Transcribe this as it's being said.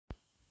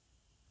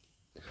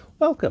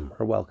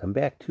Welcome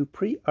back to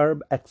Pre-Arb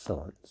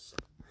Excellence,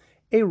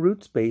 a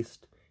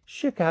roots-based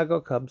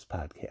Chicago Cubs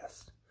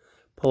podcast.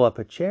 Pull up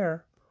a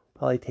chair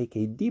while I take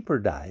a deeper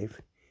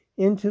dive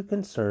into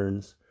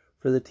concerns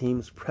for the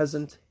team's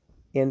present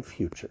and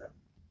future.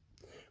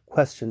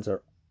 Questions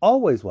are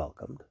always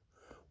welcomed,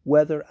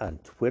 whether on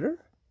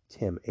Twitter,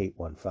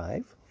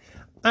 Tim815,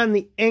 on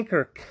the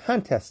Anchor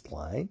contest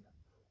line,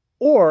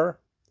 or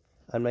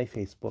on my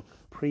Facebook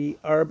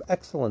Pre-Arb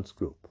Excellence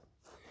group.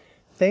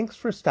 Thanks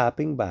for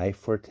stopping by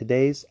for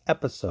today's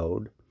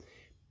episode,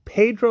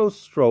 Pedro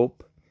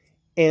Strop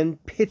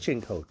and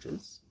Pitching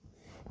Coaches,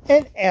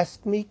 and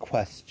asked me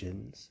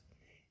questions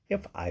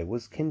if I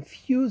was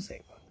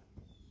confusing.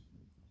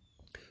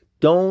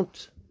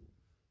 Don't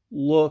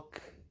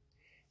look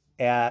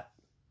at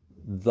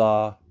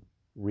the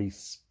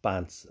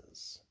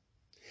responses.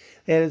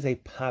 That is a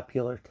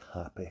popular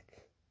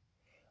topic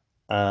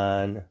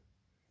on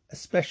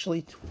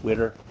especially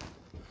Twitter,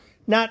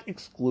 not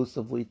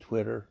exclusively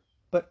Twitter,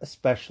 but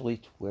especially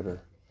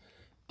Twitter.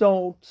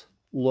 Don't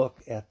look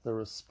at the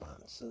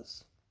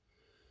responses.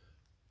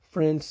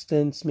 For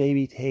instance,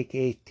 maybe take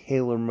a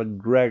Taylor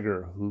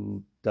McGregor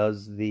who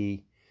does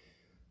the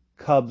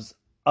Cubs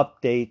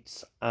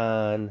updates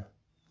on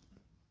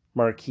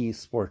Marquee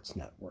Sports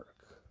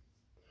Network,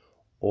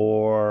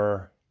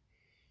 or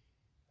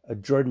a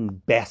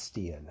Jordan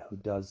Bastian who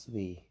does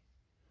the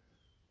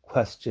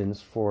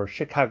questions for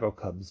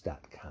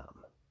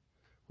ChicagoCubs.com.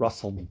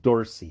 Russell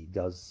Dorsey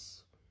does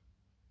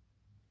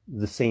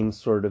the same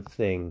sort of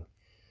thing.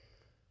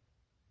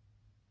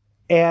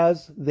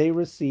 As they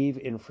receive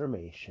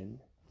information,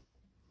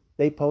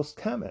 they post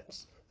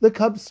comments. The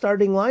Cubs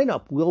starting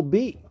lineup will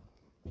be.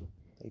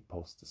 They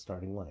post the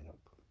starting lineup.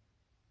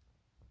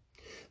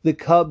 The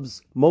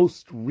Cubs'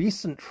 most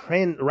recent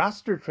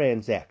roster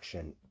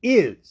transaction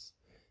is.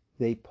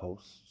 They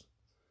post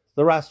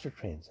the roster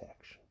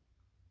transaction.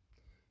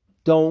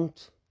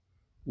 Don't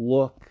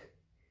look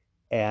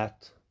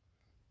at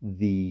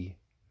the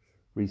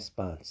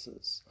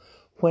responses.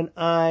 When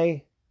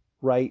I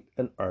write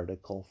an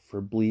article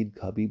for Bleed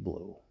Cubby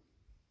Blue,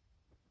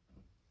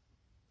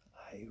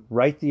 I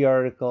write the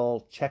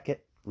article, check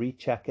it,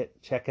 recheck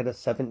it, check it a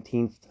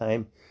 17th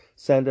time,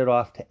 send it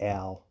off to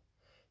Al.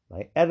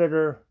 My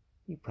editor,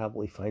 he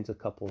probably finds a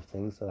couple of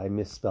things that I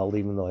misspelled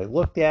even though I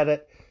looked at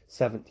it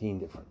 17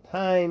 different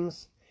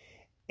times,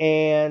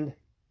 and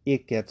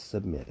it gets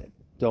submitted.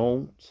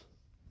 Don't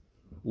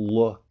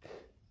look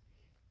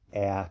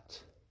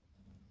at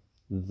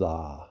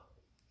the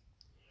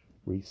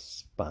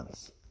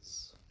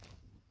responses.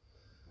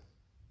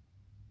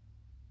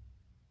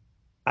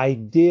 I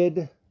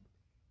did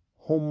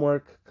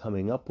homework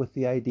coming up with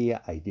the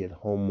idea. I did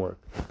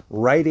homework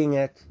writing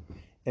it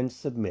and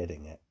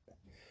submitting it.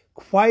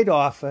 Quite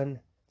often,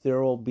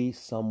 there will be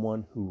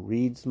someone who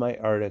reads my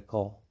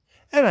article,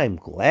 and I'm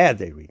glad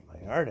they read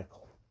my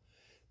article,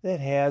 that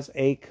has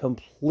a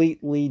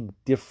completely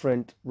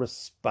different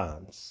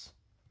response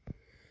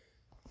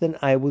than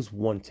I was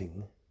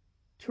wanting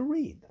to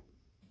read.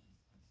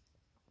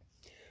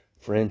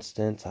 For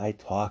instance, I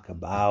talk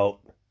about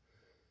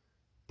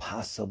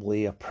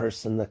possibly a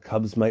person the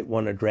Cubs might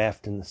want to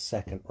draft in the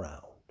second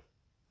round.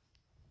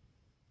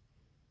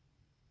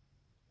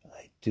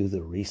 I do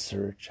the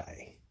research.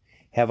 I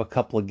have a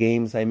couple of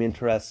games I'm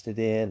interested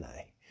in.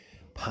 I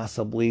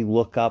possibly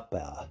look up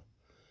a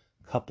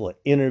couple of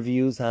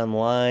interviews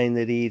online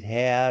that he'd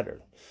had.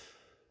 Or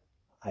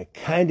I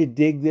kind of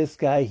dig this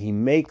guy. He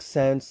makes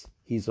sense.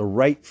 He's a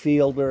right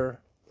fielder.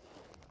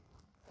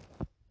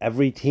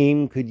 Every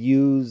team could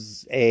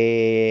use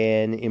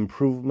an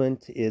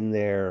improvement in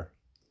their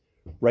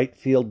right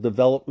field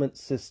development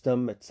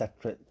system,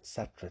 etc.,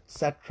 etc.,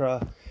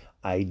 etc.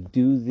 I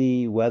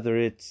do whether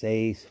it's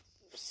a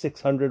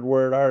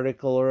 600-word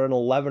article or an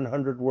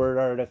 1,100-word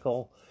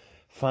article,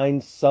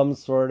 find some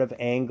sort of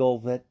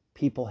angle that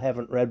people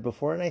haven't read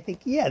before, and I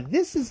think, yeah,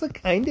 this is the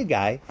kind of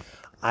guy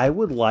I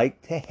would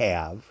like to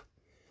have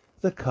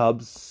the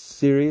Cubs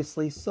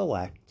seriously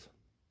select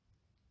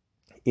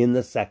in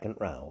the second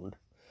round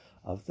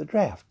of the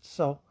draft.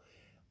 So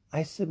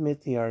I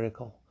submit the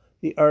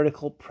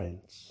article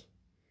prints,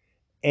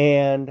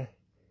 and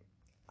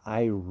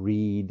I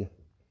read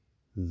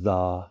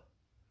the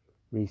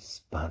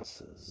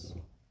responses.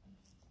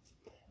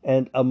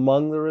 And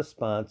among the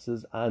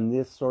responses on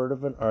this sort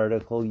of an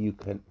article, you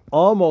can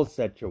almost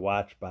set your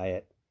watch by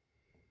it.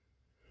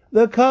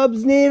 The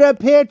Cubs need a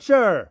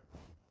pitcher.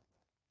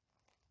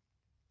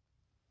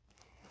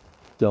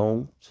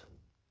 Don't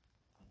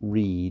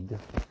read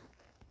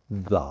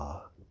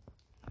the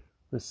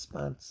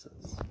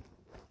responses.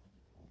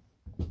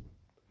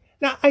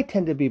 Now, I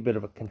tend to be a bit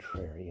of a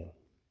contrarian.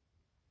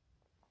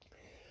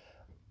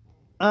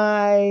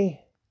 I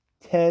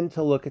tend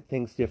to look at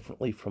things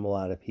differently from a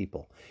lot of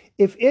people.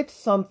 If it's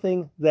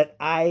something that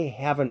I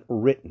haven't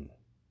written,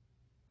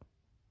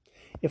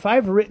 if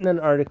I've written an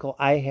article,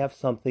 I have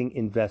something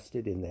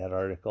invested in that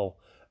article,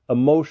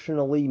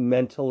 emotionally,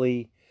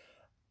 mentally.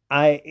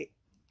 I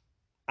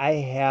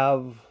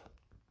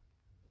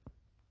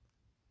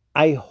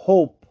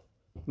hope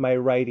my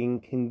writing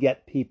can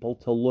get people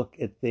to look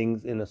at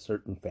things in a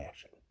certain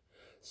fashion.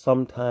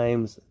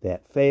 Sometimes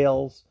that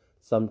fails.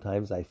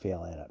 Sometimes I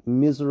fail at it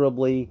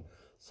miserably.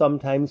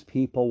 Sometimes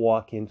people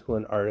walk into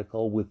an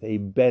article with a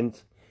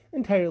bent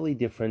entirely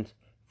different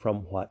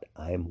from what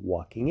I'm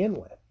walking in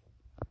with.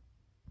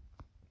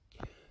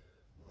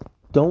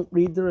 Don't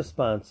read the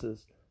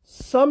responses.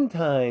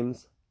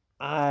 Sometimes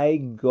I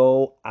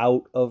go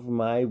out of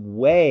my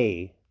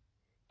way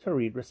to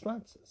read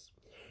responses.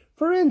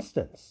 For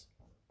instance,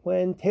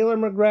 when Taylor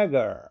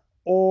McGregor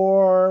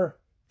or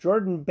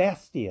Jordan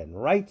Bastian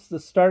writes the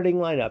starting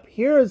lineup,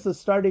 here is the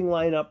starting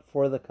lineup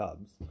for the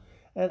Cubs.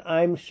 And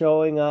I'm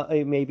showing up,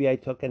 maybe I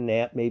took a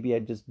nap, maybe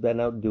I'd just been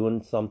out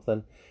doing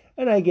something,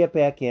 and I get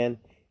back in.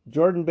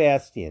 Jordan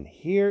Bastian,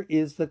 here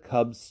is the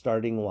Cubs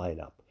starting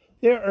lineup.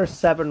 There are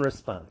 7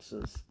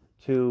 responses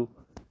to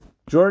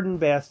Jordan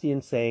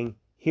Bastian saying,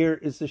 here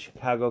is the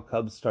Chicago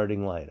Cubs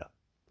starting lineup.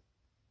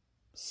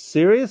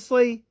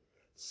 Seriously?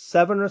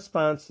 7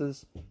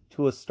 responses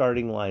to a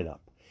starting lineup.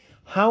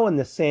 How in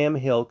the Sam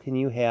Hill can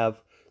you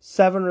have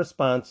 7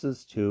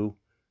 responses to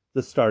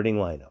the starting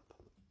lineup?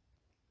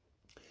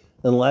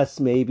 Unless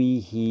maybe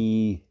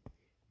he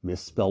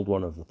misspelled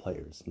one of the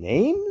players'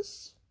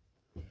 names?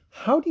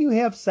 How do you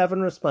have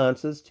 7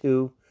 responses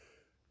to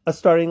a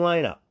starting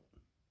lineup?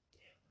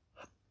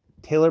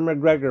 Taylor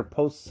McGregor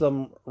posts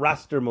some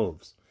roster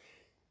moves.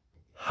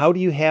 How do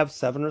you have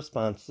 7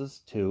 responses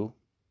to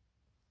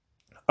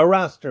a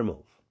roster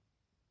move?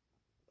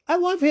 I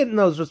love hitting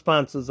those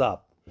responses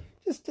up.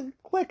 Just to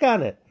click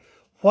on it.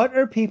 What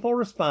are people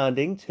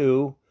responding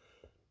to?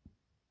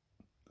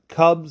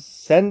 Cubs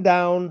send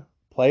down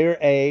player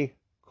A,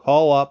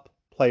 call up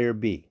player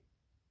B.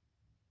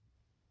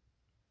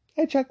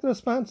 I check the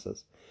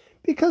responses.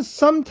 Because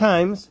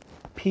sometimes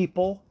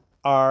people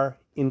are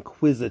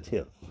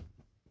inquisitive.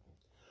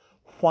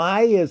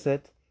 Why is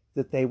it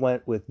that they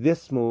went with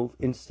this move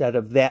instead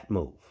of that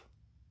move?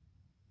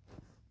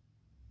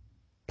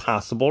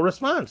 Possible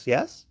response,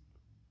 yes?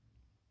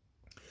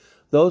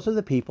 Those are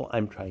the people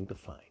I'm trying to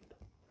find.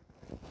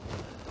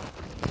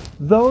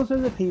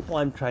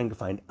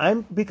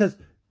 Because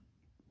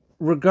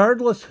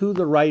regardless who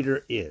the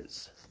writer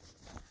is,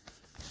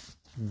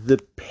 the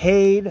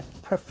paid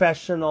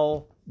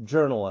professional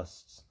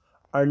journalists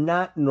are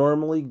not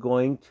normally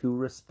going to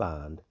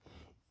respond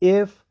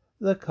if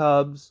the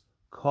Cubs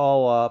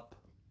call up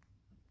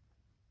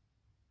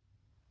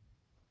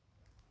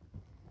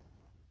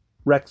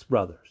Rex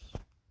Brothers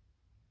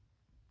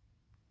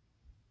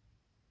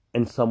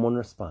and someone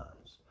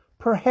responds.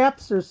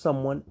 Perhaps there's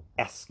someone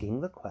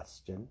asking the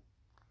question,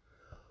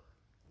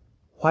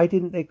 why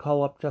didn't they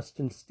call up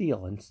Justin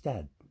Steele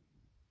instead?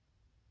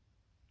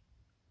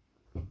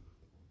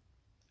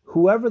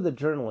 Whoever the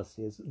journalist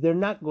is, they're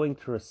not going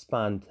to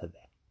respond to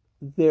that.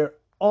 They're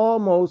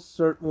almost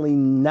certainly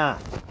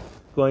not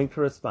going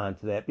to respond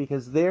to that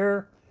because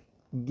their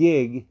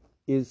gig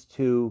is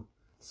to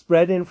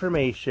spread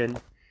information,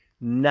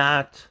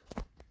 not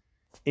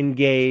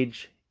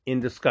engage in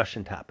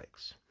discussion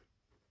topics.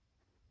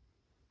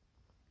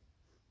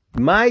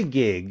 My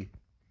gig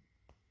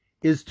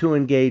is to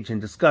engage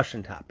in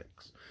discussion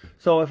topics.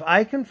 So if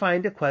I can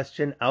find a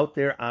question out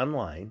there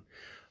online,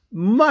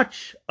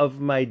 much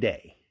of my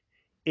day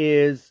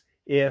is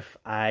if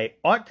I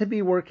ought to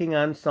be working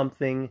on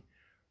something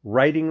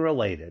writing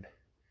related.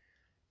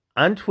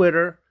 On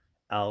Twitter,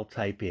 I'll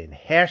type in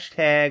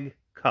hashtag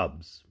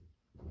Cubs.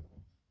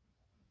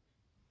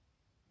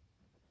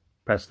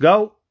 Press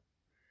go,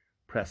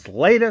 press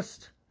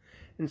latest,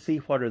 and see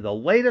what are the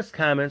latest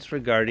comments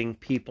regarding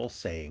people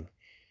saying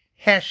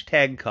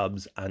hashtag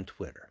Cubs on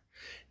Twitter.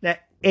 Now,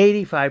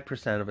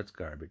 85% of it's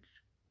garbage.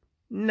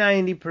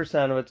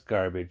 90% of it's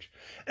garbage.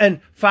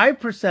 And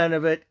 5%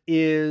 of it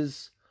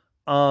is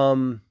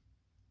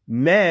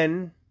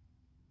men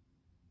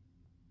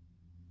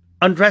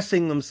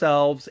undressing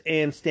themselves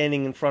and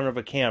standing in front of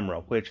a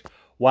camera, which,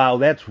 wow,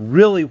 that's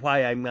really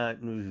why I'm not...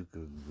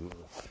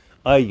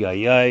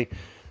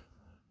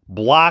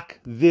 Block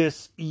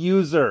this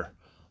user.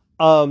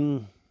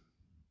 But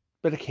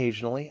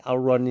occasionally I'll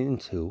run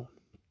into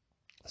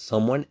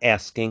someone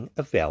asking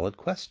a valid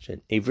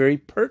question, a very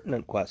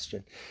pertinent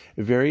question,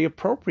 a very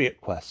appropriate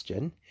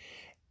question,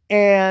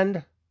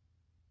 and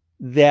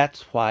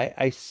that's why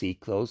I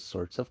seek those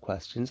sorts of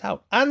questions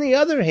out. On the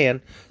other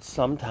hand,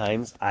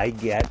 sometimes I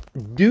get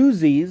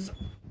doozies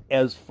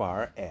as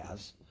far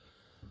as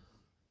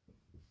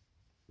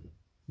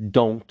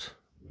don't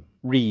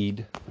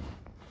read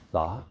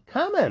the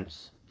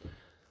comments.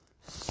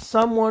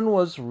 Someone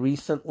was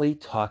recently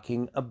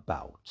talking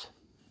about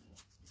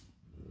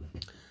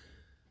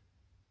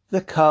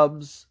the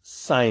Cubs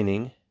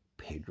signing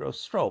Pedro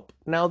Strop.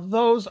 Now,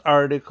 those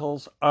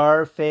articles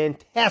are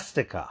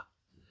fantastica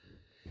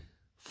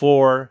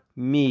for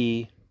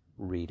me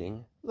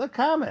reading the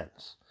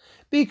comments.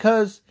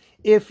 Because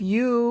if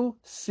you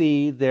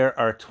see there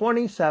are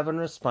 27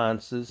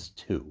 responses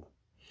to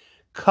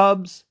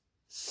Cubs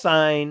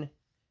sign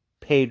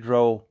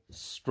Pedro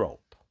Strop,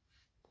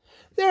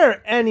 there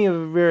are any of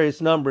a various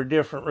number of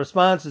different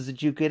responses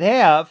that you could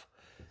have.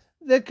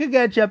 that could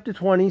get you up to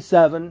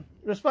 27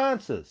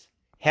 responses.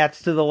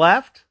 Hats to the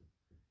left.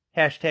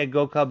 Hashtag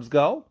Go Cubs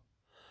Go.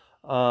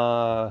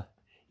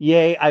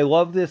 Yay, I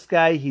love this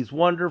guy. He's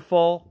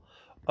wonderful.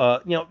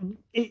 And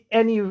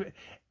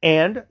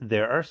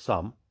there are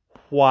some.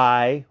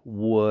 Why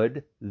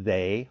would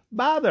they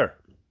bother?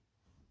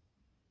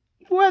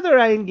 Whether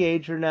I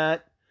engage or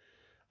not,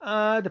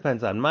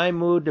 depends on my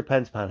mood,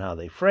 depends upon how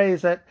they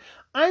phrase it.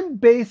 I'm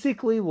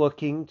basically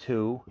looking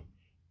to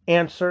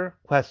answer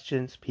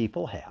questions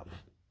people have.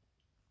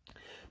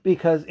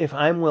 Because if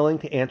I'm willing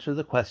to answer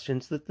the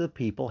questions that the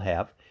people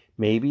have,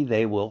 maybe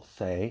they will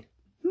say,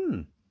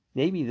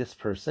 maybe this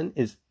person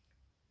is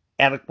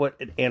adequate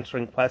at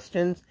answering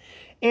questions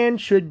and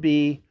should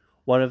be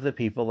one of the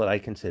people that I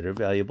consider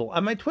valuable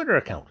on my Twitter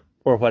account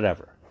or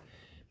whatever.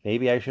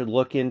 Maybe I should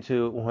look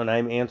into when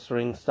I'm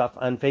answering stuff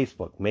on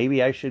Facebook.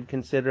 Maybe I should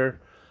consider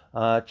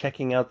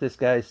checking out this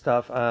guy's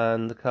stuff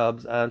on the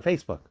Cubs on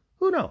Facebook.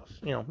 Who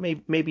knows?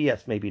 Maybe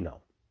yes, maybe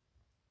no.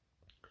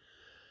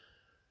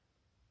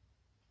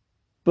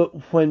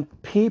 But when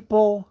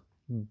people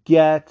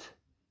get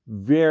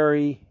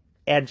very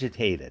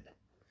agitated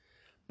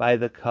by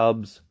the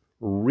Cubs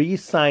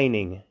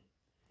re-signing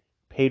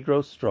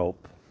Pedro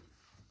Strop,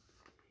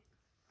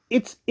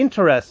 it's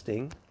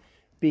interesting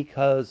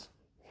because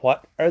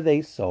what are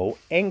they so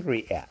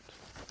angry at?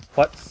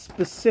 What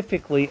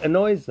specifically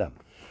annoys them?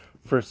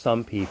 For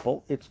some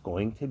people, it's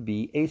going to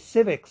be a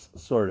civics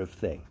sort of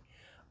thing.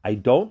 I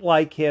don't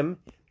like him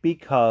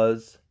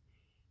because,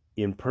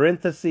 in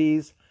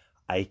parentheses,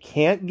 I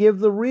can't give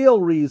the real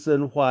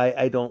reason why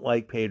I don't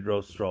like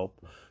Pedro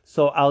Strop,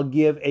 so I'll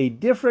give a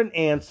different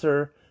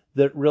answer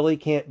that really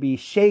can't be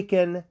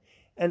shaken,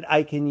 and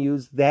I can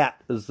use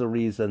that as the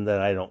reason that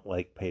I don't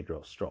like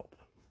Pedro Strop.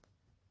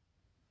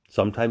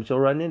 Sometimes you'll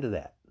run into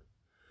that.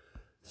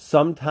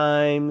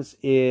 Sometimes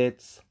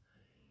it's,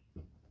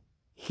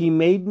 he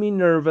made me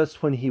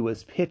nervous when he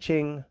was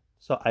pitching,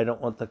 so I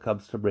don't want the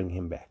Cubs to bring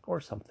him back, or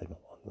something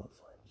along those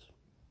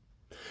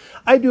lines.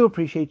 I do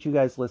appreciate you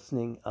guys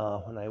listening.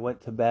 When I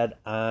went to bed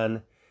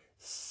on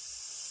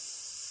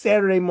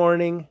Saturday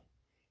morning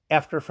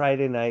after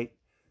Friday night,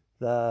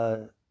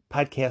 the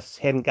podcast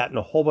hadn't gotten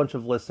a whole bunch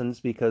of listens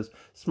because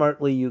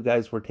smartly you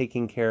guys were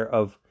taking care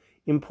of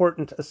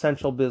important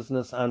essential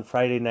business on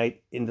Friday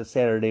night into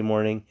Saturday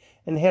morning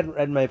and hadn't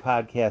read my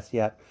podcast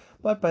yet.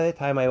 But by the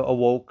time I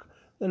awoke,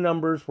 the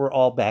numbers were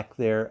all back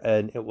there,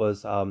 and it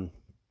was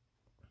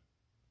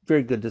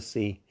very good to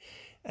see.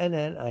 And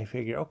then I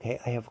figured, okay,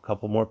 I have a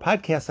couple more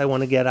podcasts I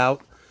want to get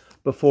out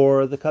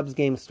before the Cubs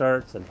game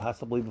starts, and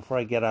possibly before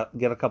I get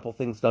a couple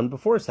things done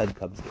before said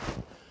Cubs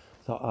game.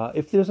 So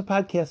if there's a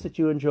podcast that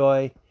you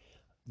enjoy,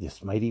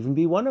 this might even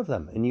be one of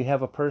them, and you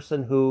have a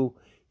person who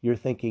you're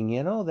thinking,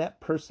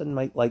 that person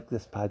might like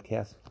this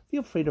podcast,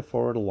 feel free to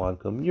forward along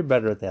to them. You're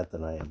better at that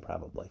than I am,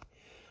 probably.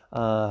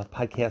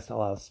 Podcast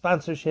allows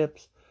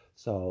sponsorships,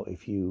 so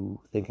if you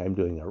think I'm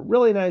doing a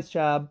really nice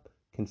job,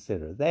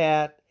 consider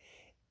that.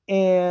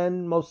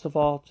 And most of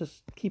all,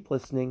 just keep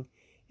listening.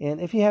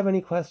 And if you have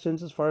any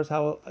questions as far as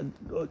how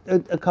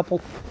a couple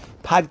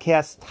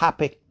podcast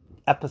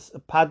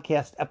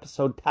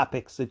episode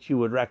topics that you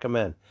would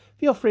recommend,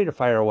 feel free to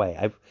fire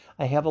away.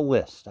 I have a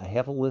list. I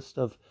have a list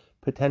of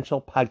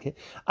potential podcast.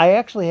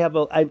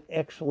 I'm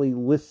actually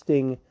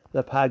listing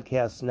the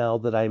podcasts now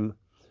that I'm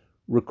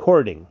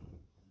recording,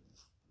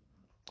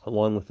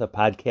 along with the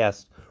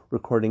podcast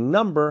recording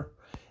number,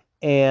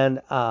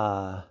 and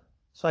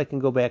so I can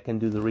go back and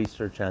do the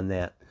research on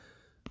that,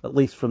 at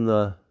least from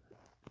the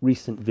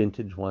recent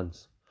vintage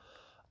ones.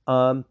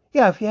 If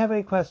you have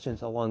any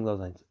questions along those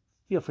lines,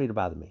 feel free to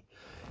bother me.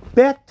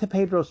 Back to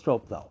Pedro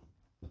Strop, though.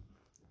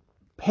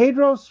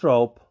 Pedro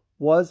Strop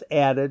was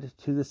added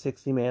to the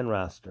 60-man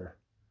roster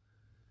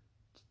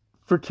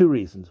for two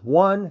reasons.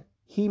 One,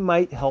 he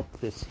might help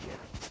this year.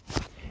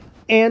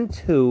 And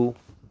two,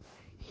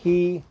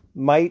 he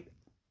might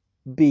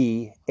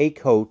be a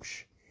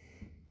coach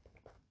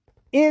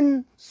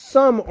in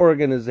some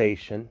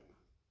organization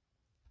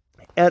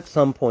at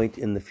some point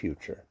in the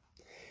future.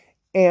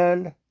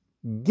 And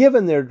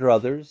given their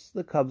druthers,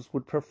 the Cubs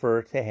would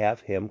prefer to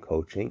have him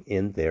coaching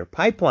in their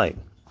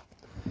pipeline.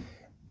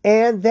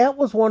 And that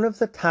was one of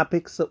the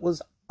topics that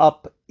was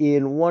up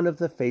in one of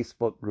the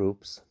Facebook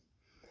groups.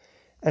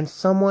 And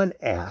someone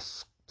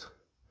asked,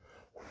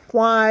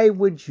 why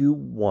would you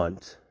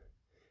want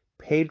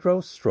Pedro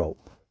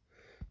Strop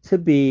to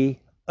be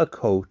a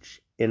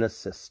coach in a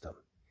system?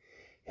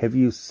 Have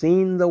you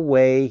seen the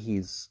way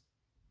he's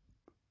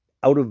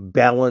out of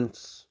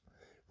balance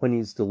when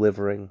he's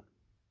delivering?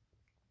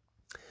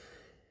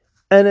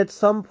 And at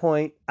some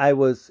point,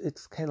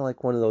 it's kind of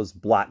like one of those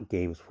block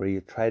games where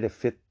you try to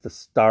fit the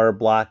star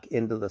block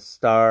into the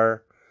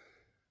star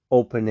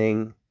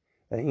opening.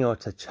 And,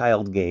 it's a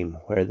child game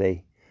where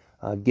they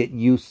get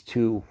used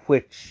to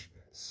which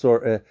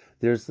sort.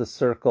 There's the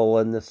circle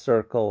and the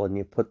circle, and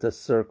you put the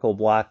circle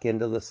block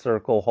into the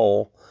circle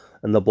hole,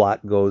 and the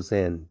block goes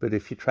in. But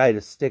if you try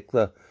to stick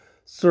the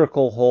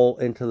circle hole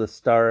into the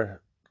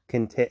star,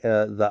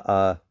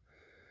 into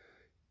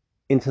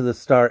the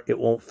star, it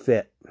won't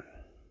fit.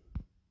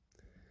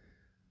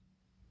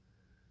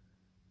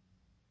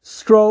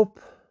 Strop,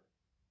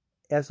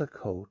 as a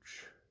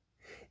coach,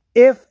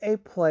 if a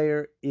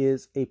player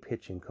is a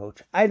pitching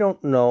coach, I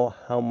don't know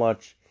how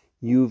much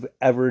you've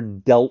ever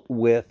dealt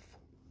with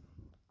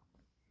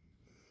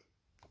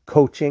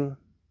coaching,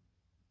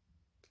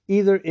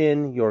 either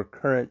in your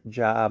current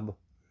job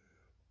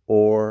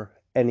or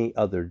any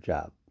other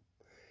job.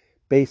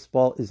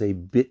 Baseball is a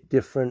bit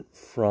different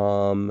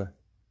from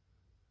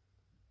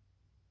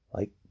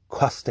like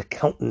cost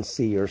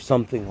accountancy or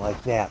something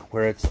like that,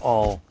 where it's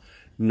all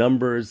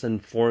numbers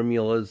and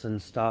formulas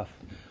and stuff.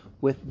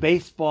 With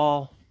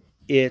baseball,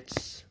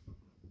 it's,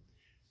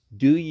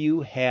 do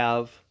you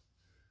have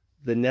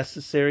the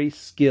necessary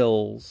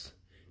skills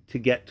to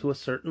get to a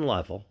certain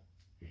level?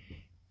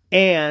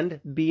 And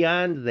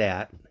beyond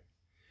that,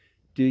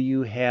 do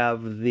you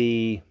have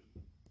the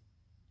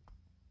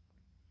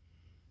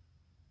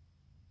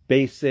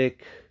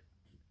basic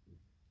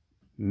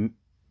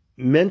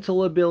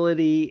mental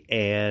ability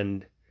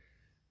and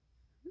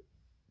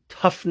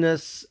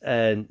toughness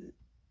and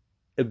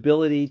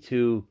ability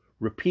to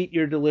repeat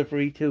your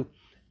delivery to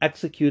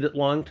execute it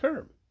long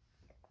term?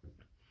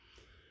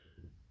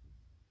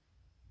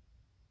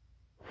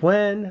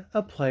 When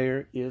a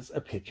player is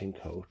a pitching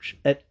coach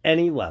at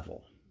any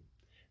level,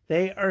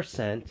 they are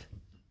sent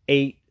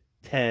 8,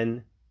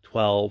 10,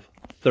 12,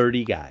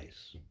 30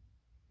 guys.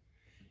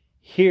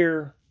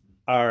 Here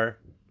are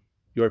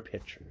your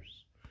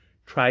pitchers.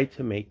 Try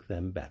to make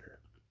them better.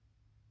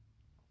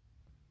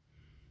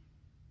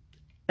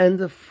 And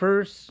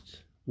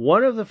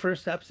one of the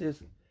first steps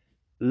is,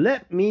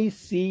 let me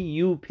see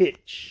you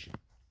pitch.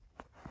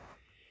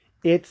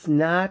 It's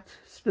not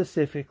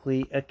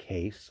specifically a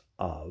case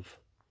of,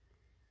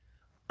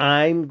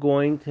 I'm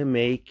going to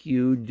make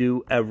you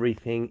do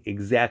everything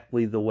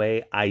exactly the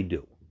way I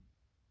do.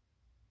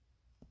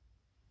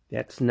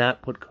 That's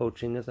not what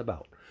coaching is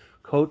about.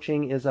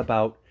 Coaching is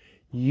about,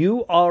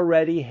 you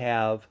already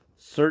have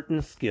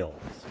certain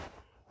skills,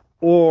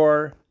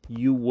 or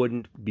you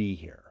wouldn't be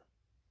here.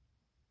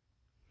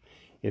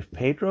 If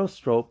Pedro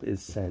Strop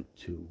is sent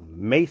to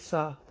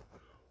Mesa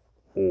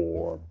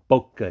or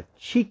Boca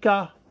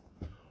Chica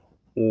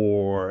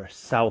or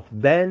South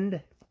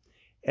Bend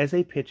as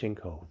a pitching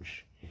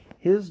coach,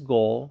 his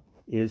goal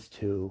is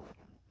to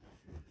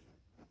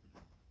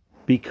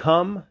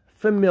become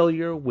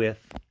familiar with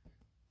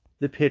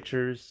the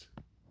pitchers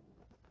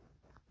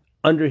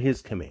under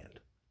his command.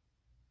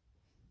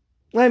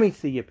 Let me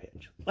see you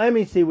pitch. Let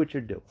me see what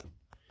you're doing.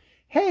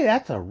 Hey,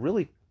 that's a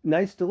really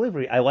nice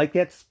delivery. I like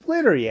that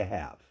splitter you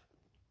have.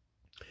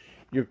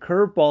 Your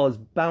curveball is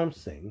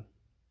bouncing.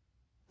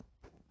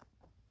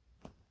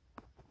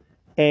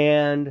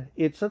 And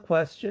it's a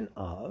question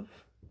of,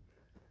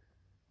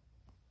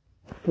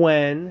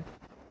 when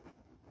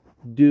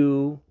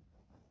do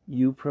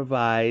you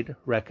provide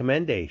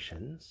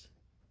recommendations?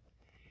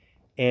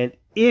 And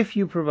if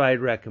you provide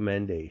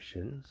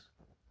recommendations,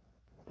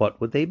 what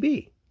would they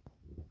be?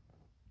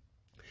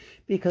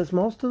 Because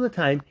most of the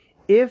time,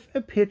 if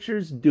a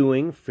pitcher's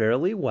doing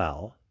fairly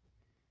well,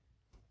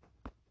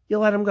 you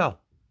let him go.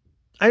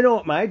 I know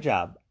at my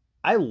job,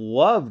 I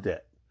loved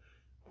it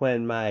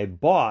when my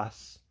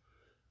boss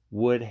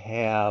would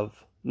have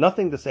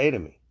nothing to say to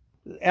me.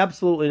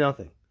 Absolutely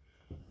nothing.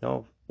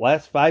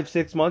 Last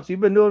 5-6 months, you've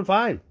been doing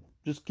fine.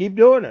 Just keep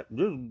doing it.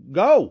 Just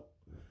go.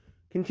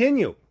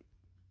 Continue.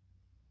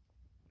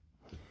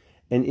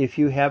 And if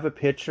you have a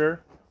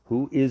pitcher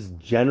who is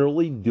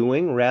generally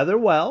doing rather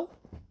well,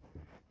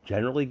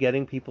 generally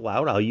getting people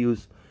out,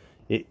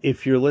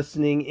 if you're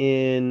listening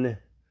in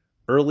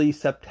early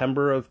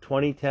September of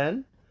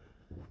 2010,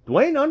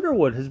 Dwayne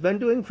Underwood has been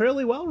doing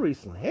fairly well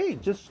recently. Hey,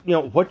 just,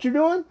 what you're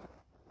doing,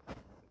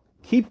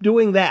 keep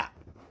doing that.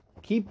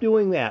 Keep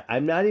doing that.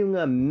 I'm not even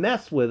going to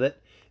mess with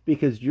it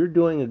because you're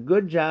doing a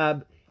good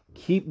job.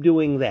 Keep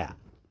doing that.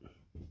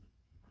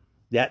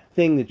 That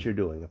thing that you're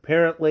doing.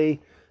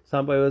 Apparently,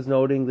 somebody was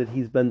noting that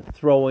he's been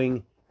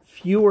throwing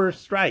fewer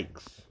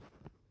strikes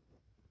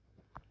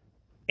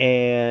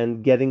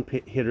and getting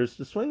hitters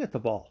to swing at the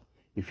ball.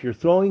 If you're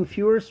throwing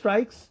fewer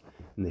strikes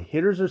and the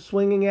hitters are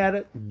swinging at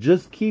it,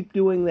 just keep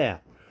doing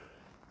that.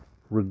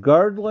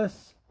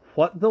 Regardless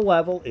what the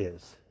level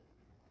is.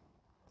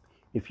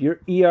 If your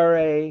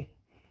ERA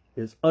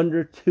is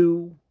under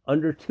 2,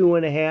 under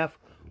 2.5,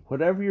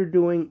 whatever you're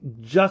doing,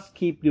 just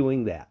keep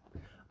doing that.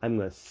 I'm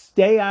going to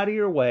stay out of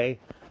your way.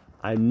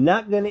 I'm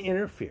not going to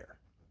interfere.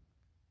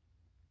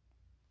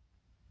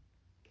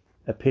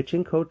 A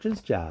pitching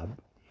coach's job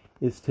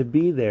is to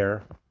be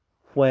there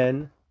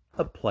when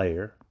a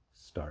player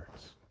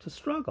starts to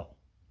struggle.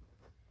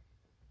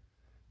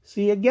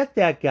 So you get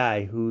that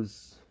guy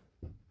who's,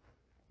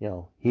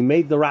 he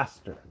made the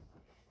roster.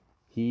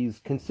 He's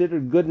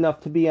considered good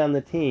enough to be on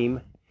the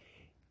team.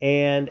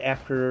 And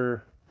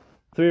after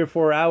 3 or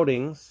 4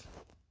 outings,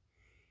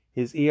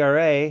 his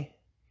ERA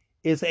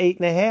is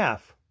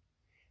 8.5.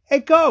 Hey,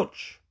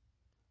 coach,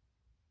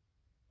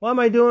 what am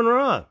I doing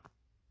wrong?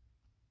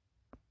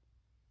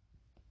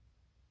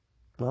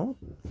 Well,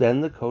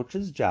 then the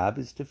coach's job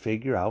is to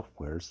figure out,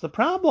 where's the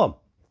problem?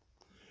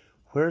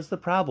 Where's the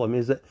problem?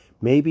 Is it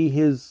maybe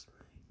his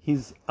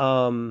he's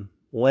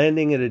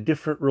landing at a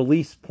different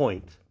release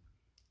point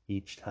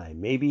each time.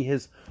 Maybe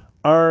his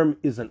arm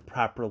isn't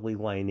properly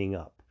lining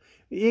up.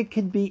 It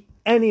could be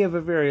any of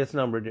a various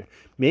number.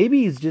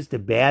 Maybe he's just a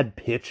bad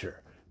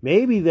pitcher.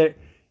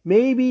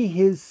 Maybe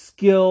his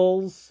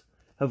skills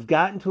have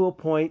gotten to a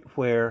point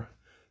where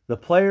the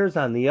players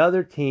on the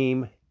other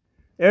team,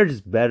 they're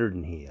just better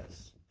than he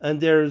is.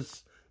 And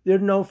there's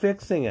no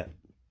fixing it.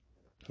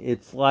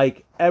 It's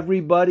like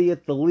everybody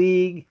at the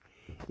league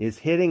is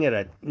hitting at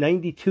a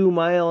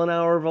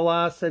 92-mile-an-hour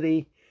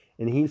velocity,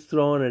 and he's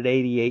throwing at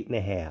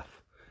 88.5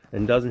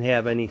 and doesn't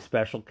have any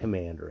special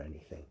command or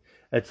anything.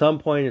 At some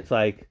point, it's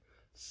like,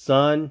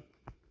 son,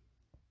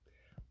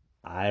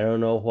 I don't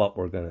know what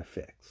we're going to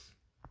fix.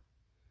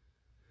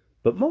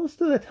 But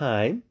most of the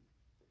time,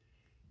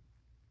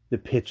 the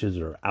pitches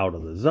are out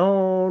of the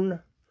zone,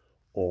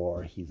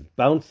 or he's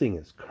bouncing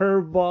his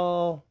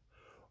curveball,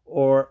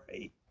 or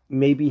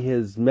maybe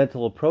his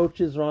mental approach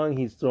is wrong.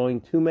 He's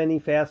throwing too many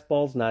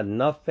fastballs, not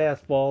enough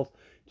fastballs,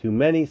 too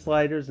many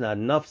sliders, not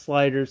enough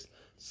sliders,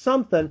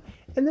 something.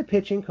 And the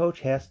pitching coach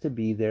has to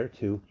be there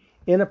too,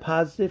 in a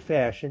positive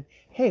fashion.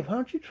 Hey, why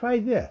don't you try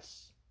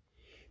this?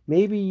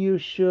 Maybe you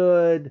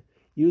should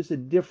use a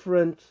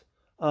different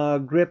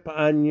grip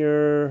on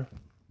your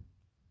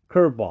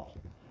curveball.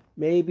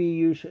 Maybe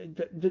you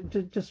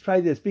should just try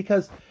this.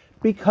 Because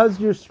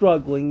you're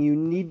struggling, you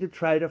need to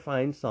try to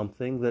find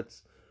something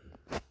that's...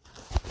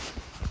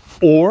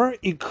 Or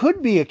it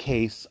could be a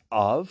case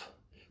of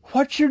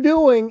what you're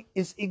doing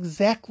is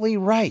exactly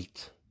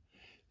right.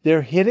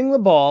 They're hitting the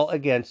ball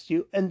against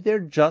you, and they're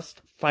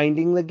just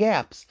finding the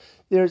gaps.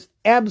 There's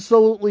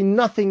absolutely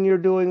nothing you're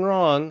doing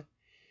wrong.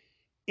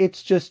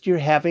 It's just you're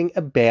having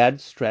a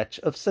bad stretch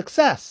of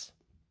success.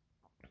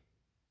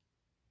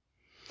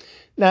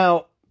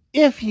 Now,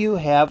 if you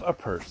have a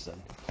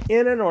person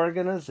in an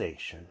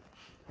organization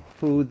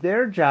who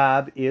their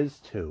job is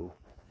to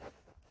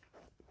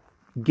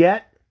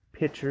get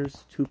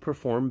pitchers to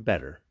perform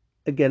better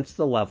against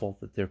the level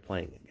that they're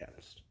playing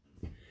against,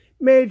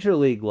 major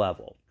league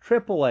level,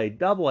 AAA,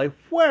 AA,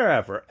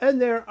 wherever,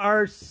 and there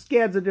are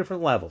scads of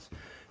different levels.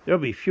 There'll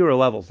be fewer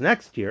levels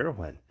next year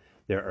when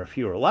there are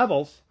fewer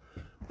levels,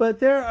 but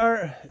there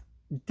are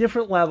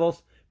different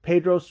levels.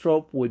 Pedro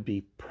Strop would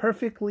be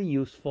perfectly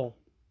useful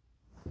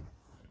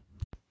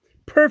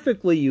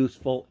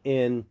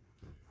in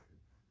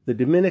the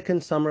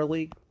Dominican Summer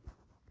League.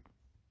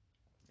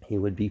 He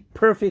would be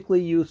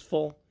perfectly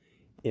useful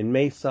in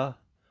Mesa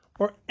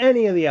or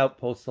any of the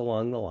outposts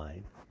along the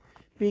line,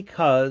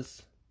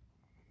 because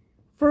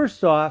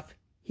first off,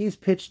 he's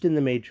pitched in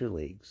the major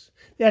leagues.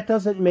 That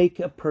doesn't make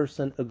a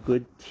person a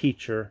good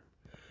teacher,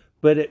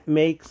 but it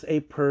makes a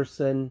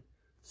person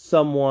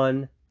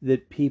someone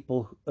that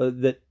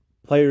that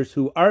players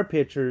who are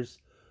pitchers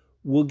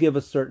will give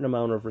a certain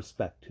amount of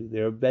respect to.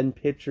 There have been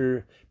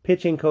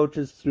pitching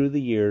coaches through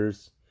the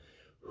years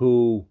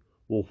who,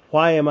 well,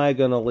 why am I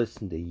going to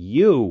listen to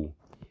you?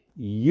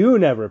 You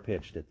never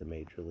pitched at the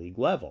major league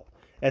level.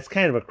 That's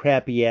kind of a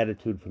crappy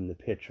attitude from the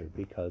pitcher,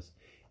 because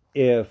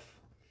if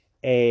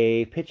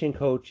a pitching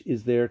coach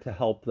is there to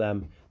help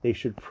them, they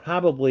should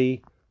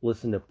probably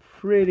listen to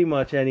pretty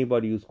much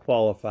anybody who's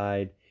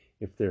qualified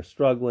if they're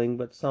struggling.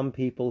 But some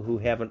people who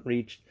haven't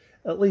reached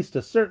at least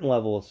a certain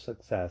level of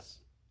success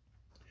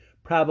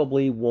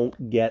probably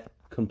won't get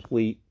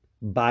complete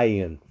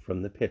buy-in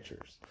from the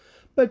pitchers.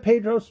 But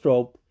Pedro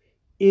Strop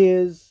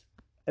is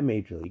a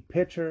major league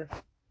pitcher.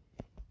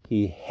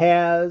 He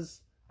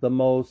has the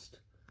most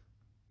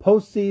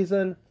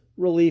postseason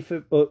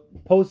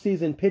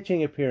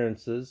pitching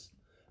appearances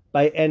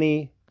by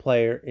any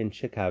player in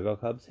Chicago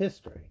Cubs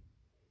history.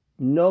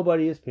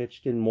 Nobody has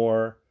pitched in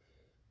more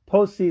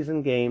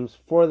postseason games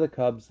for the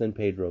Cubs than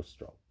Pedro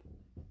Strop.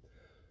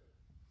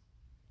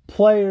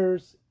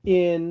 Players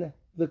in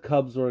the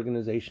Cubs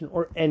organization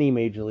or any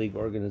major league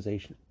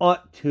organization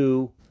ought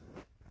to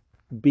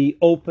be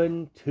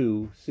open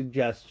to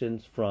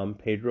suggestions from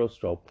Pedro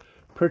Strop,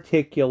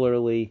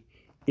 particularly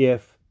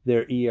if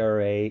their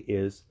ERA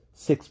is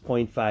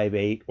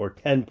 6.58 or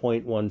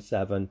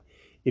 10.17.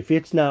 If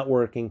it's not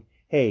working,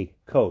 hey,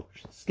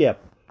 coach,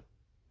 Skip,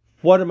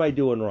 what am I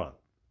doing wrong?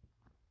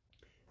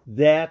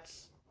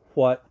 That's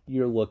what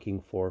you're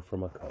looking for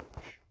from a coach.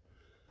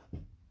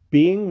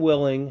 Being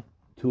willing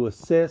to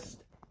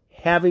assist,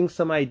 having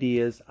some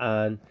ideas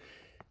on...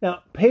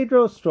 Now,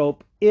 Pedro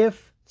Strop,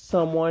 if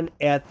someone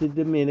at the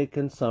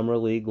Dominican Summer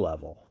League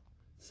level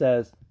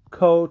says,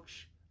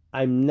 Coach,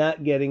 I'm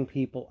not getting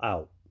people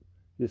out.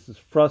 This is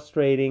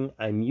frustrating.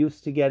 I'm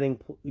used to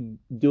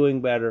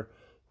doing better.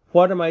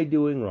 What am I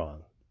doing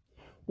wrong?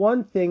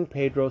 One thing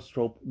Pedro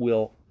Strop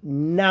will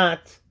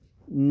not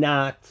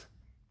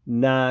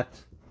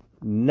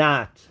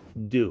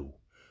do.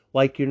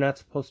 Like you're not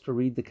supposed to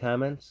read the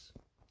comments.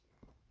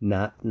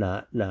 Not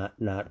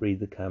read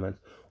the comments.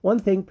 One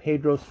thing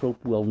Pedro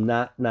Strop will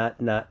not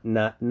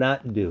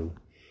do,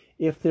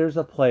 if there's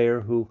a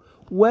player who,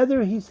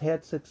 whether he's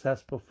had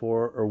success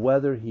before or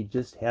whether he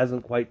just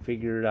hasn't quite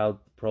figured it out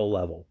at the pro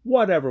level,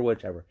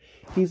 whichever,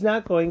 he's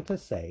not going to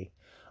say,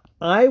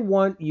 I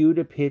want you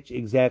to pitch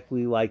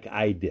exactly like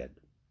I did.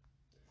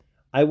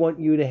 I want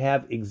you to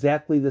have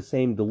exactly the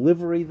same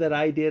delivery that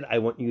I did. I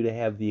want you to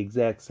have the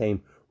exact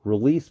same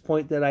release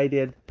point that I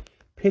did.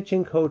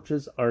 Pitching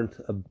coaches aren't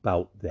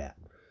about that.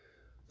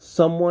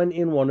 Someone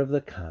in one of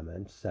the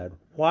comments said,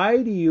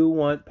 why do you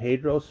want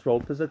Pedro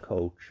Strop as a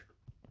coach?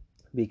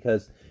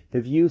 Because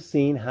have you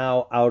seen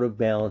how out of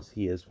balance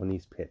he is when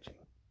he's pitching?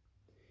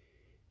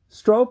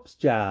 Strop's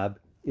job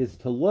is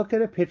to look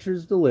at a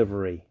pitcher's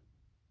delivery.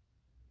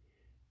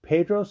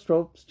 Pedro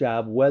Strop's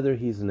job, whether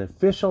he's an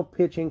official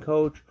pitching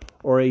coach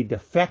or a de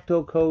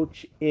facto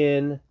coach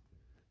in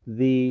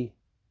the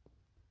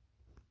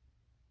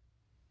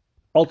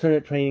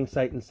alternate training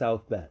site in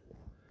South Bend.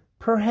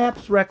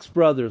 Perhaps Rex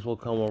Brothers will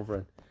come over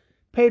and,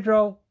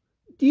 Pedro,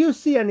 do you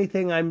see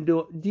anything I'm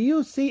doing? Do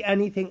you see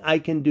anything I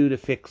can do to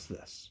fix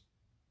this?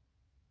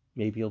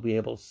 Maybe he'll be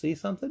able to see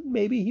something.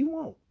 Maybe he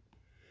won't.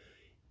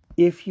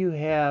 If you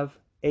have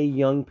a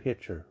young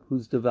pitcher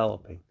who's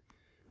developing,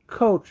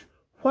 coach,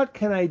 what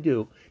can I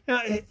do?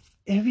 Now,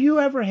 have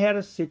you ever had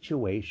a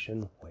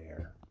situation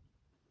where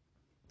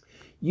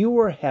you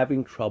were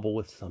having trouble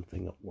with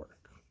something at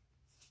work?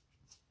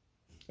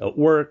 At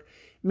work,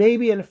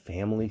 maybe in a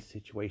family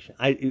situation,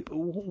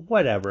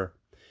 whatever.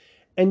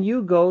 And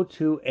you go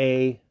to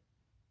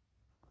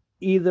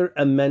either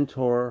a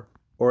mentor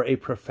or a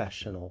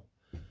professional.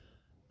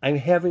 I'm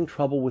having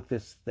trouble with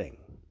this thing.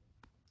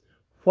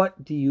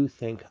 What do you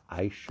think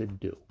I should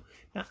do?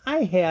 Now,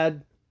 I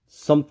had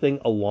something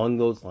along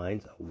those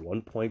lines at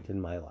one point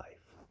in my life.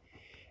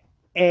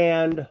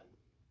 And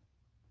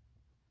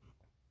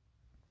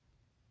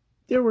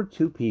there were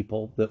two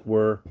people that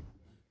were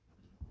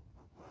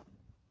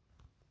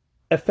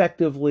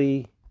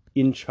effectively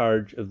in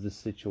charge of the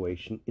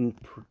situation,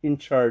 in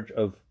charge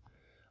of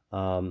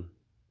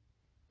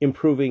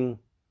improving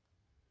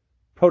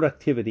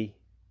productivity.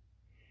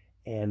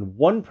 And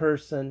one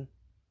person,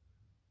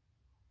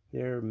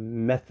 their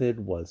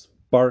method was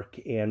bark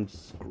and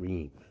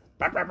scream.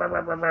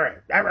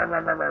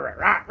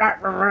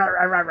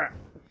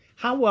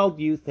 How well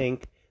do you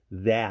think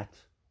that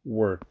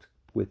worked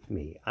with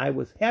me? I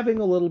was having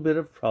a little bit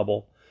of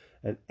trouble,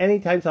 and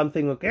anytime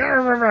something would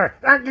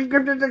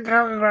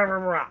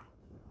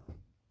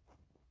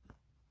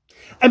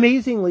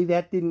amazingly,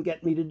 that didn't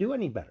get me to do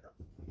any better.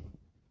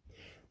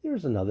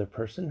 There's another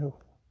person who,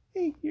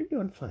 hey, you're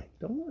doing fine.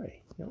 Don't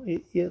worry.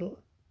 It'll.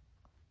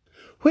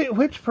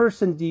 Which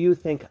person do you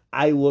think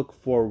I look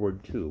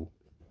forward to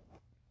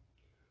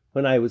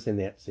when I was in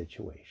that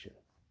situation?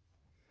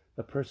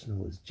 The person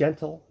who was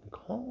gentle and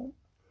calm,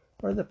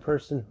 or the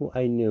person who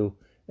I knew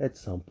at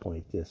some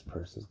point this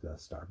person's going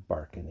to start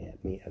barking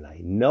at me, and I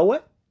know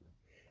it,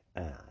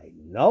 and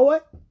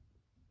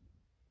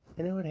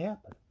it would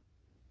happen.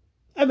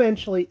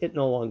 Eventually, it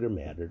no longer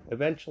mattered.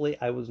 Eventually,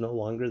 I was no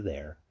longer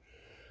there.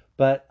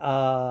 But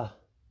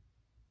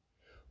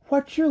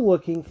what you're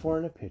looking for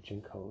in a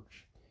pitching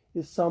coach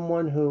is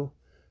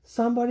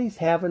somebody's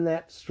having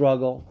that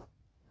struggle,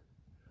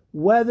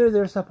 whether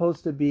they're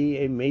supposed to be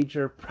a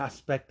major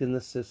prospect in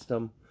the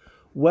system,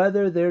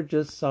 whether they're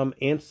just some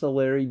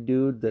ancillary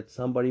dude that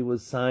somebody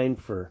was signed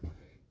for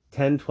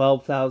 $10,000,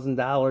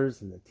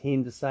 $12,000 and the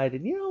team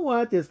decided, you know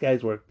what, this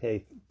guy's worth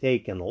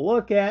taking a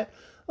look at.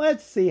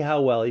 Let's see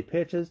how well he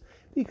pitches.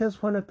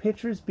 Because when a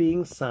pitcher's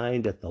being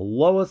signed at the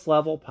lowest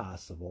level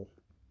possible,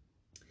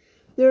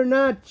 they're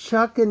not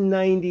chucking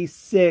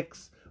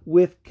 96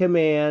 with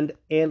command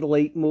and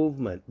late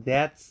movement.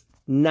 That's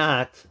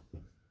not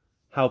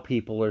how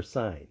people are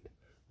signed.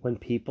 When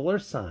people are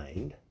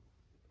signed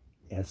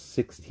as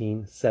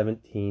 16,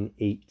 17,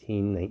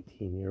 18,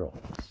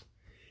 19-year-olds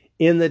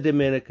in the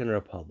Dominican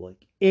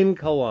Republic, in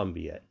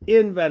Colombia,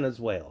 in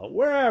Venezuela,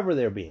 wherever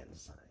they're being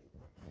signed,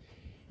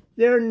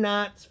 they're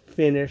not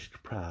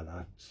finished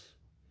products.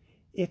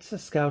 It's a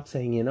scout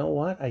saying, you know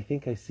what? I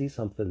think I see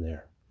something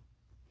there.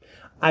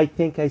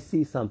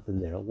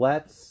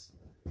 Let's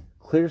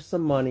clear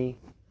some money.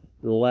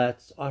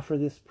 Let's offer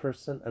this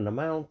person an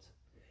amount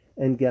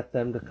and get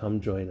them to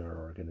come join our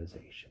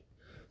organization.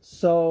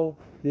 So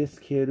this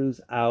kid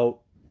who's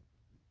out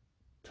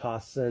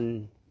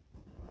tossing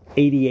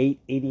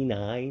 88,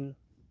 89,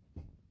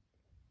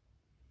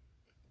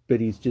 but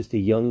he's just a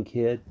young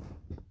kid,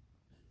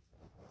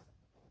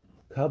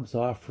 Cubs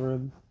offer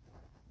him,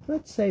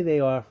 let's say they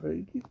offer,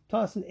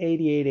 tossing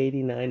 88,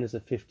 89 as a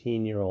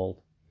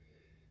 15-year-old.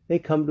 They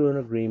come to an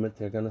agreement,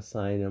 they're going to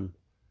sign him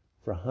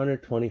for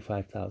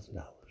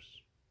 $125,000.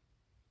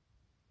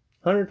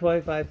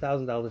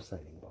 $125,000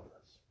 signing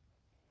bonus.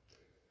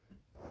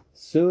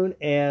 Soon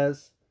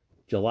as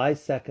July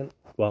 2nd,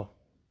 well,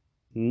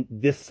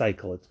 this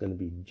cycle it's going to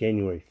be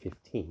January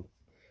 15th.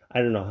 I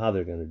don't know how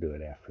they're going to do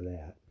it after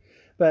that.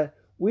 But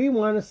we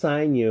want to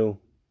sign you,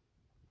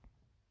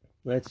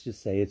 let's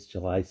just say it's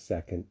July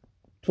 2nd,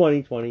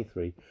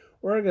 2023.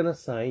 We're going to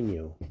sign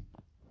you.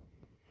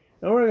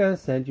 And we're going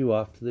to send you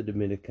off to the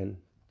Dominican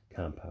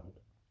compound.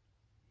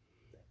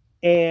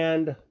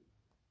 And the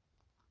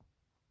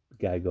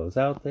guy goes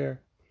out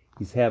there.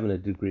 He's having a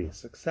degree of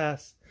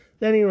success.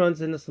 Then he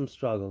runs into some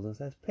struggles and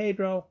says,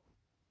 Pedro,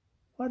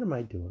 What am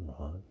I doing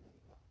wrong?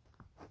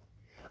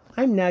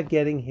 I'm not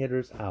getting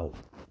hitters out.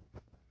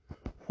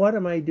 What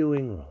am I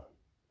doing wrong?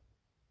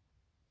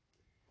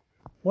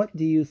 What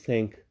do you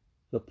think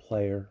the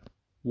player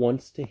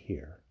wants to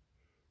hear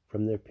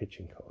from their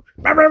pitching coach?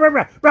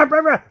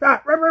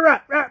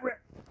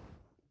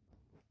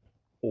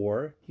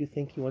 Or do you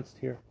think he wants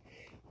to hear,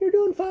 you're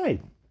doing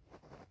fine.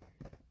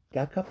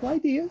 Got a couple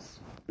ideas,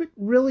 but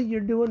really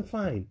you're doing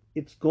fine.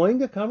 It's going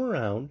to come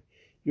around.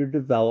 You're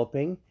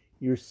developing.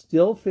 You're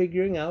still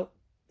figuring out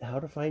how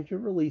to find your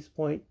release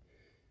point.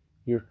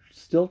 You're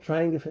still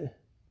trying to,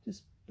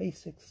 just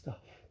basic stuff.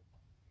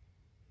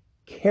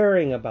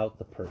 Caring about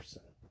the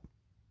person.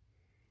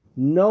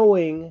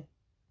 Knowing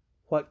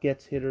what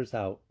gets hitters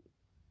out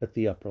at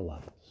the upper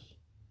levels.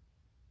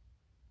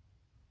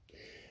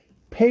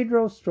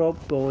 Pedro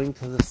Strop going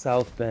to the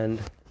South Bend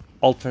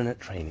alternate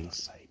training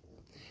site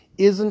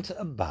isn't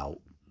about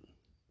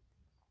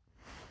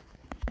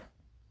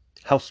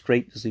how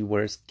straight does he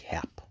wear his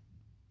cap.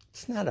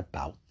 It's not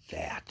about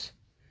that.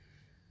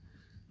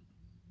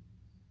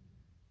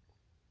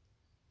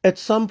 At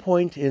some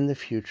point in the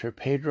future,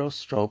 Pedro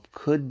Strop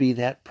could be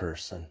that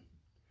person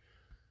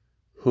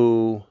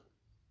who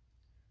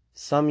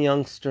some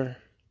youngster,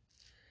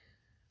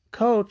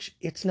 coach,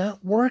 it's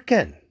not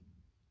working.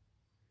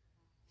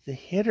 The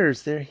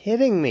hitters, they're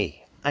hitting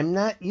me. I'm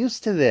not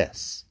used to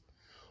this.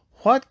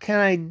 What can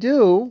I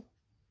do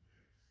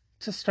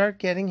to start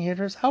getting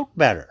hitters out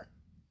better?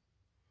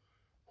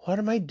 What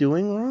am I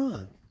doing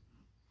wrong?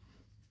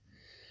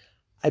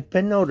 I've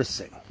been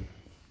noticing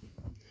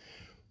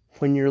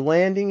when you're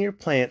landing your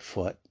plant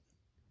foot,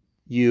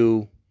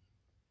 you,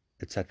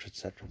 etc.,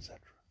 etc., etc.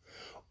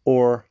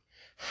 Or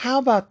how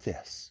about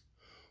this?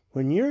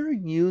 When you're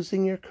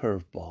using your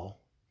curveball,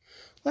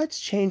 let's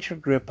change your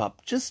grip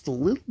up just a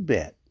little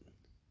bit.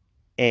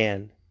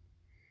 And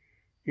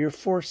your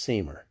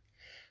four-seamer.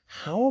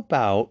 How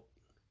about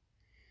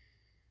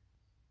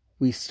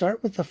we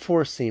start with the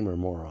four-seamer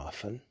more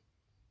often?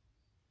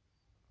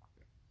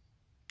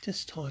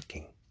 Just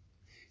talking.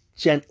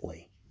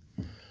 Gently.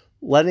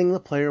 Letting the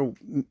player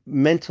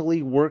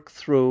mentally work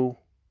through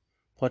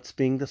what's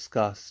being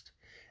discussed.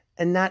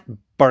 And not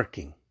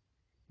barking.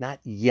 Not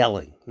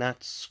yelling.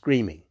 Not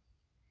screaming.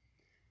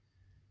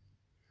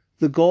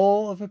 The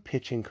goal of a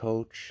pitching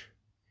coach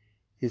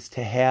is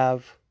to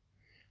have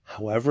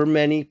however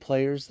many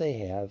players they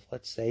have.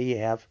 Let's say you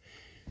have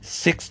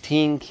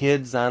 16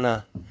 kids on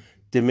a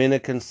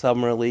Dominican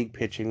Summer League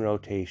pitching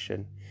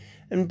rotation.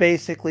 And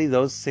basically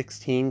those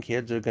 16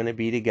 kids are going to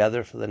be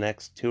together for the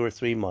next 2 or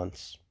 3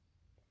 months.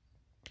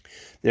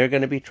 They're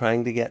going to be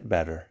trying to get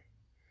better.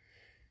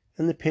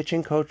 And the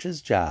pitching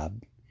coach's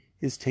job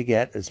is to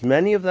get as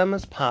many of them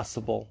as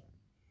possible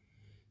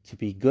to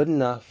be good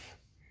enough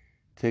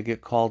to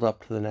get called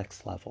up to the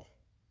next level.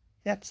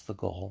 That's the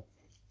goal.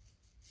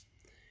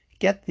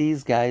 Get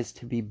these guys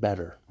to be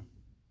better.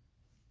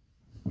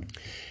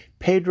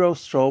 Pedro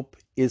Strop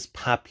is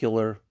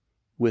popular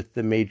with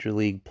the major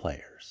league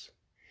players.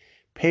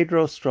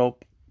 Pedro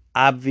Strop,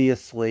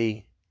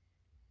 obviously,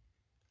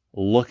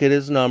 look at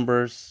his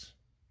numbers.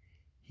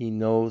 He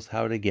knows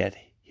how to get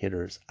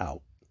hitters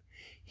out.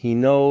 He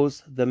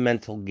knows the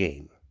mental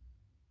game.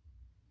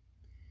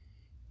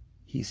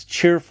 He's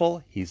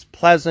cheerful. He's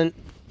pleasant.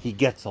 He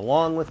gets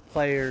along with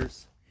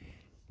players.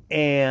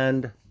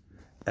 And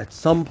at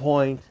some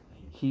point,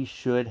 he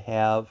should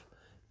have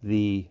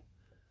the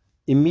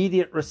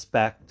immediate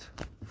respect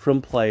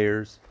from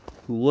players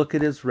who look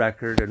at his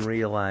record and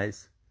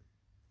realize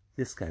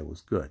this guy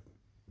was good.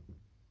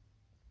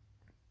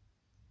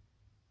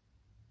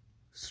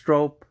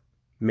 Strop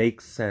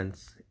makes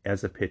sense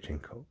as a pitching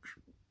coach.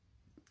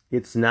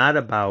 It's not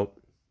about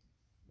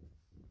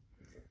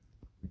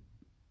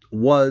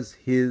was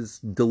his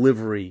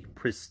delivery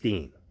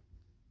pristine.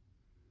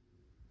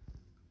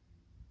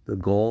 The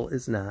goal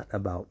is not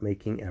about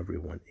making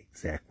everyone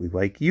exactly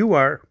like you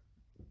are.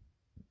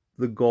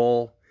 The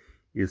goal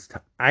is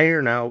to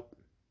iron out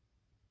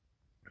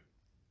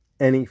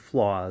any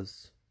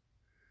flaws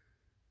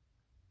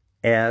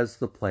as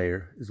the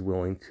player is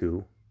willing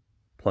to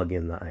plug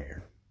in the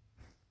iron.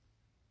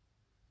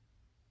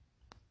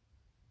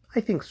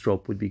 I think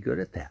Strop would be good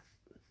at that.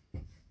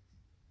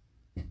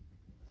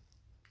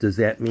 Does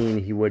that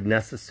mean he would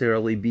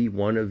necessarily be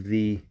one of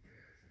the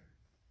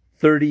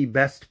 30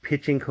 best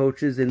pitching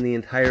coaches in the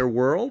entire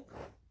world?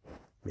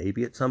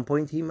 Maybe at some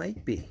point he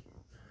might be.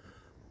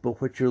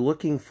 But what you're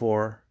looking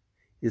for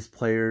is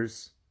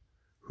players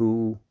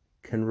who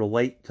can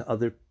relate to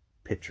other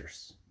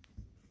pitchers.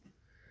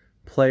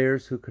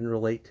 Players who can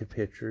relate to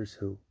pitchers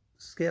who,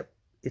 Skip,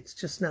 it's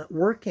just not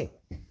working.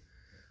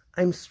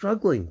 I'm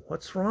struggling.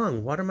 What's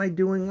wrong? What am I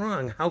doing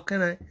wrong? How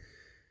can I?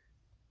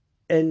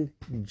 And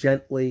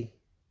gently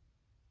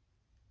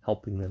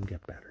helping them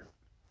get better.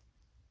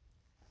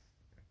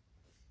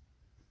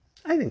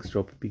 I think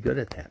Strop would be good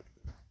at that.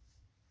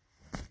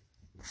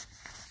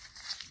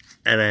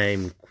 And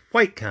I'm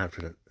quite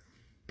confident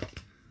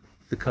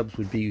the Cubs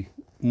would be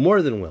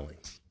more than willing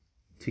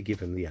to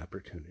give him the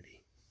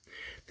opportunity.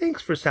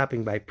 Thanks for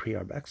stopping by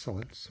Pre-Arb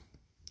Excellence.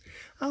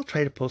 I'll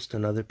try to post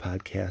another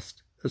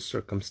podcast as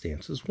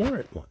circumstances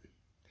warrant one.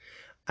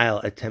 I'll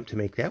attempt to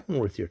make that one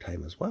worth your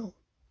time as well.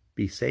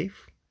 Be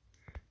safe.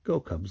 Go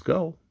Cubs,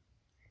 go.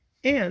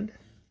 And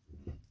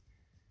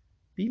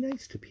be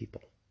nice to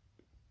people.